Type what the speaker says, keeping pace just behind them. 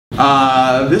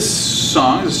This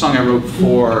song is a song I wrote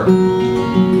for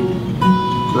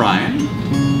Ryan.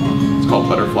 It's called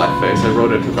Butterfly Face. I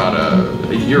wrote it about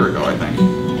a year ago, I think.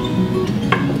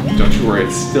 Don't you worry,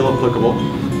 it's still applicable.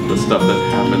 The stuff that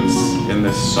happens in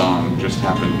this song just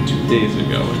happened 2 days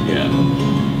ago again.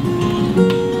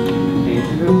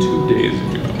 2 days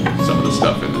ago. Some of the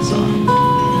stuff in this song.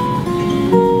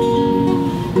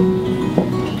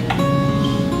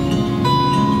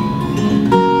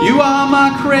 You are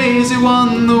my crazy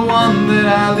one, the one that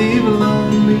I leave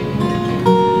lonely.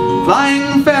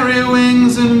 Flying fairy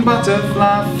wings and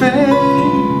butterfly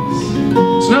face.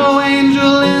 Snow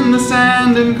angel in the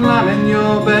sand and climbing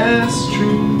your best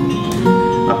tree.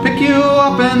 I pick you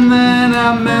up and then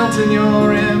I melt in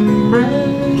your embrace.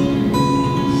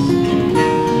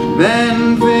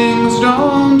 Then things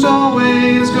don't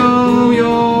always go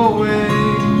your way.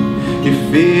 You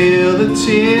feel the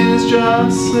tears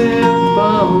just slip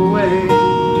away.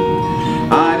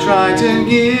 I try to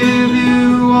give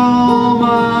you all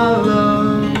my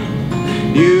love.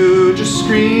 You just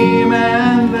scream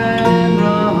and then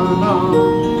run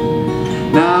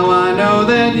on. Now I know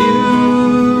that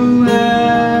you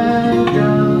have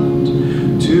got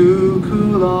to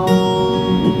cool off.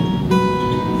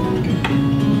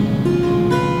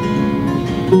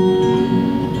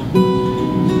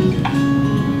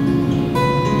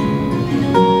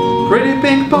 Pretty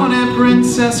pink pony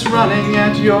princess running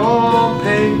at your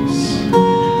pace,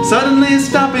 suddenly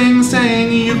stopping,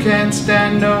 saying you can't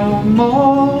stand no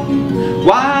more.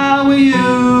 Why were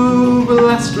you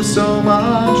blessed with so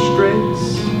much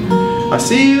grace? I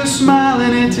see you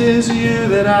smiling, it is you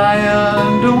that I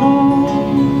adore.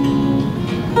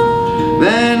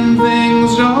 Then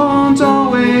things don't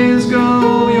always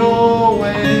go your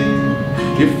way.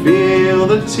 You feel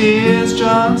the tears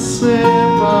just slip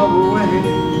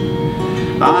away.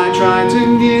 I try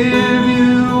to give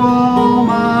you all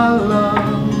my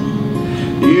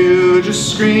love. You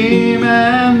just scream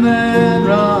and then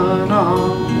run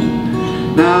off.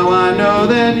 Now I know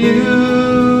that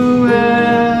you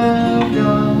have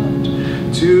got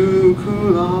to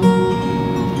cool off.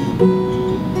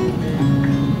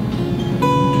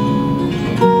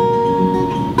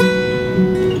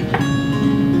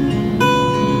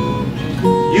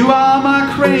 You are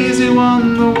my crazy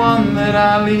one, the one that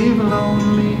I leave lonely.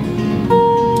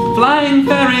 Flying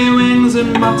fairy wings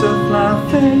and butterfly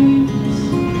face.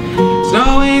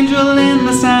 Snow angel in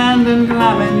the sand and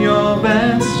climbing your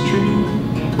best tree.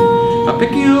 I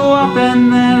pick you up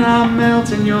and then I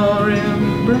melt in your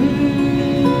embrace.